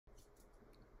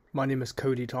My name is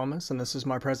Cody Thomas, and this is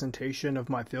my presentation of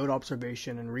my field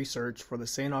observation and research for the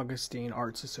St. Augustine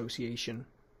Arts Association.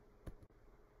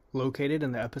 Located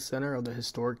in the epicenter of the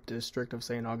historic district of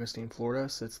St. Augustine, Florida,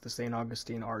 sits the St.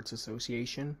 Augustine Arts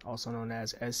Association, also known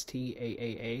as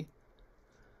STAAA.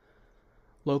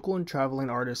 Local and traveling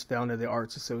artists founded the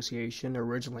Arts Association,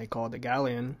 originally called the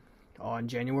Galleon, on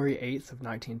January 8th of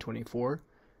 1924.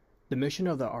 The mission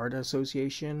of the Art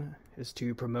Association is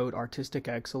to promote artistic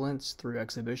excellence through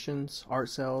exhibitions, art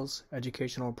sales,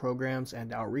 educational programs,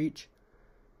 and outreach,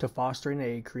 to fostering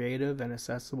a creative and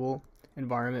accessible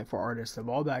environment for artists of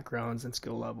all backgrounds and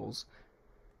skill levels,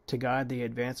 to guide the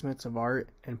advancements of art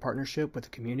in partnership with the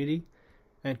community,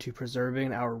 and to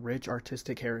preserving our rich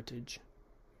artistic heritage.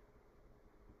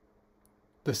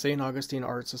 The St. Augustine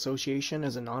Arts Association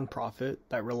is a nonprofit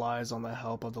that relies on the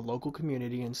help of the local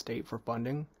community and state for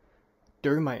funding.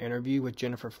 During my interview with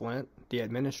Jennifer Flint, the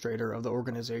administrator of the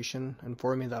organization,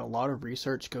 informed me that a lot of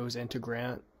research goes into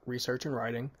grant research and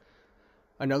writing.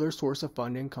 Another source of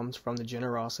funding comes from the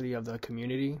generosity of the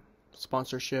community,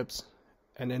 sponsorships,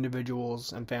 and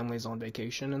individuals and families on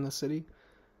vacation in the city.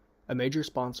 A major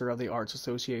sponsor of the Arts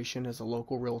Association is a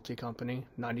local realty company,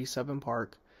 97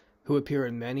 Park, who appear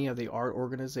in many of the art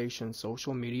organization's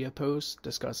social media posts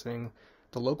discussing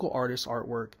the local artist's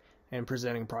artwork and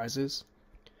presenting prizes.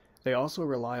 They also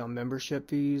rely on membership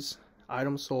fees,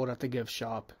 items sold at the gift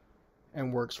shop,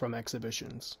 and works from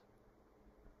exhibitions.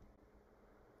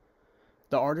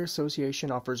 The Art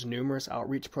Association offers numerous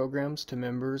outreach programs to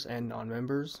members and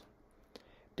non-members,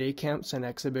 day camps and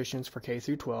exhibitions for K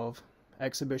through 12,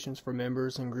 exhibitions for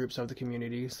members and groups of the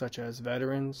community such as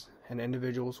veterans and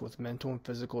individuals with mental and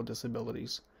physical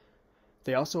disabilities.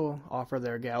 They also offer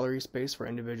their gallery space for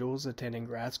individuals attending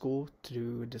grad school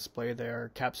to display their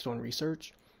capstone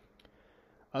research.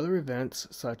 Other events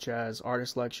such as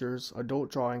artist lectures,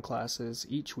 adult drawing classes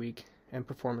each week, and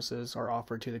performances are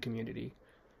offered to the community.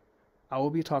 I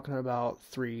will be talking about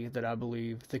 3 that I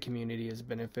believe the community is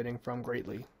benefiting from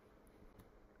greatly.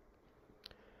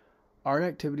 Art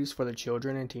activities for the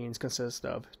children and teens consist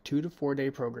of 2 to 4 day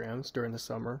programs during the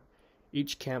summer.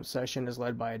 Each camp session is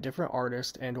led by a different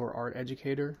artist and/or art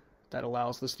educator that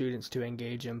allows the students to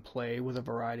engage in play with a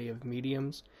variety of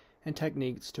mediums and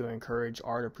techniques to encourage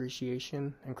art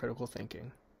appreciation and critical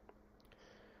thinking.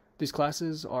 These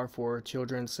classes are for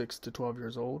children 6 to 12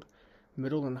 years old.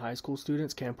 Middle and high school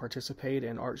students can participate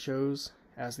in art shows,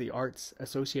 as the Arts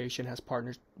Association has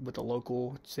partnered with the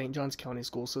local St. Johns County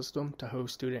school system to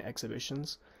host student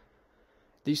exhibitions.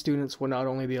 These students will not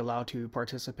only be allowed to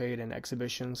participate in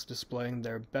exhibitions displaying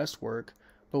their best work,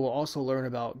 but will also learn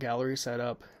about gallery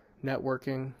setup,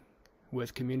 networking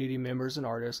with community members and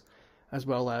artists, as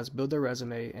well as build their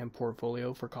resume and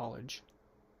portfolio for college.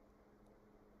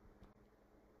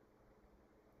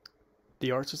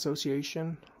 The Arts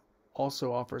Association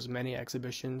also offers many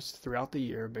exhibitions throughout the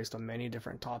year based on many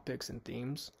different topics and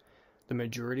themes. The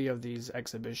majority of these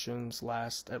exhibitions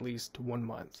last at least 1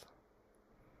 month.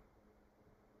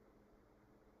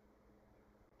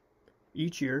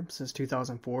 Each year, since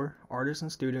 2004, artists and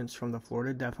students from the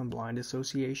Florida Deaf and Blind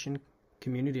Association,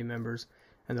 community members,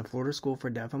 and the Florida School for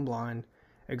Deaf and Blind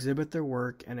exhibit their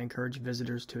work and encourage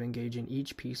visitors to engage in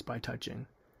each piece by touching.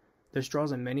 This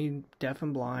draws in many deaf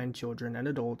and blind children and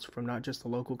adults from not just the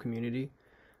local community,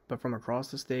 but from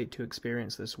across the state to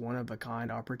experience this one-of-a-kind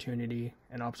opportunity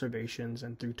and observations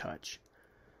and through touch.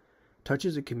 Touch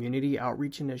is a community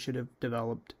outreach initiative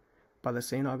developed by the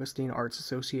St. Augustine Arts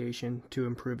Association to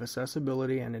improve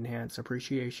accessibility and enhance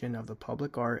appreciation of the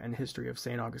public art and history of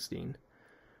St. Augustine.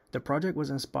 The project was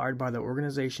inspired by the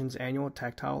organization's annual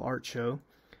tactile art show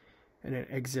and an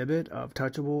exhibit of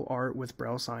touchable art with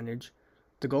braille signage.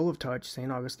 The goal of Touch St.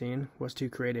 Augustine was to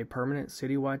create a permanent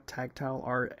citywide tactile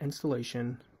art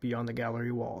installation beyond the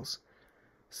gallery walls.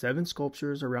 7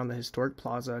 sculptures around the historic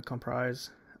plaza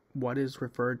comprise what is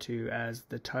referred to as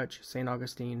the Touch St.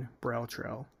 Augustine Braille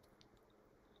Trail.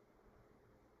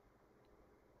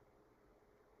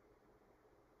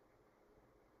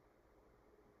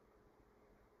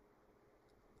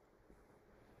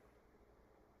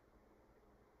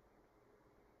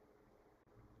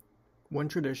 One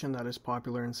tradition that is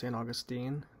popular in St.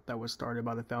 Augustine that was started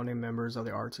by the founding members of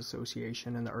the Arts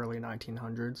Association in the early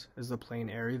 1900s is the plein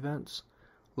air events.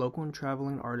 Local and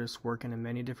traveling artists working in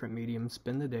many different mediums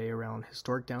spend the day around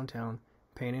historic downtown,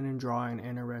 painting and drawing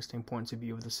interesting points of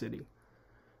view of the city.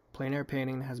 Plein air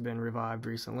painting has been revived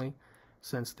recently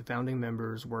since the founding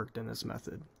members worked in this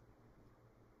method.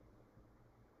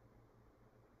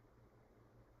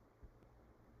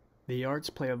 The arts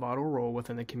play a vital role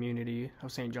within the community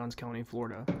of St. Johns County,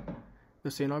 Florida.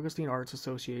 The St. Augustine Arts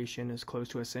Association is close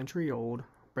to a century old,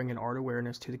 bringing art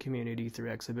awareness to the community through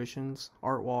exhibitions,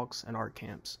 art walks, and art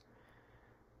camps.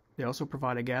 They also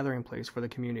provide a gathering place for the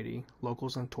community,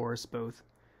 locals and tourists both.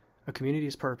 A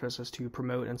community's purpose is to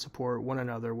promote and support one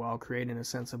another while creating a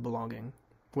sense of belonging.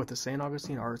 With the St.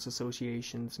 Augustine Arts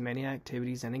Association's many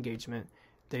activities and engagement,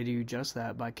 they do just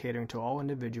that by catering to all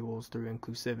individuals through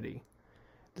inclusivity.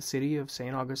 The city of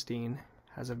St. Augustine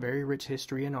has a very rich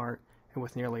history in art, and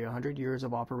with nearly 100 years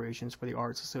of operations for the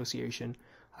Arts Association,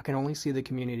 I can only see the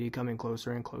community coming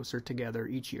closer and closer together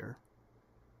each year.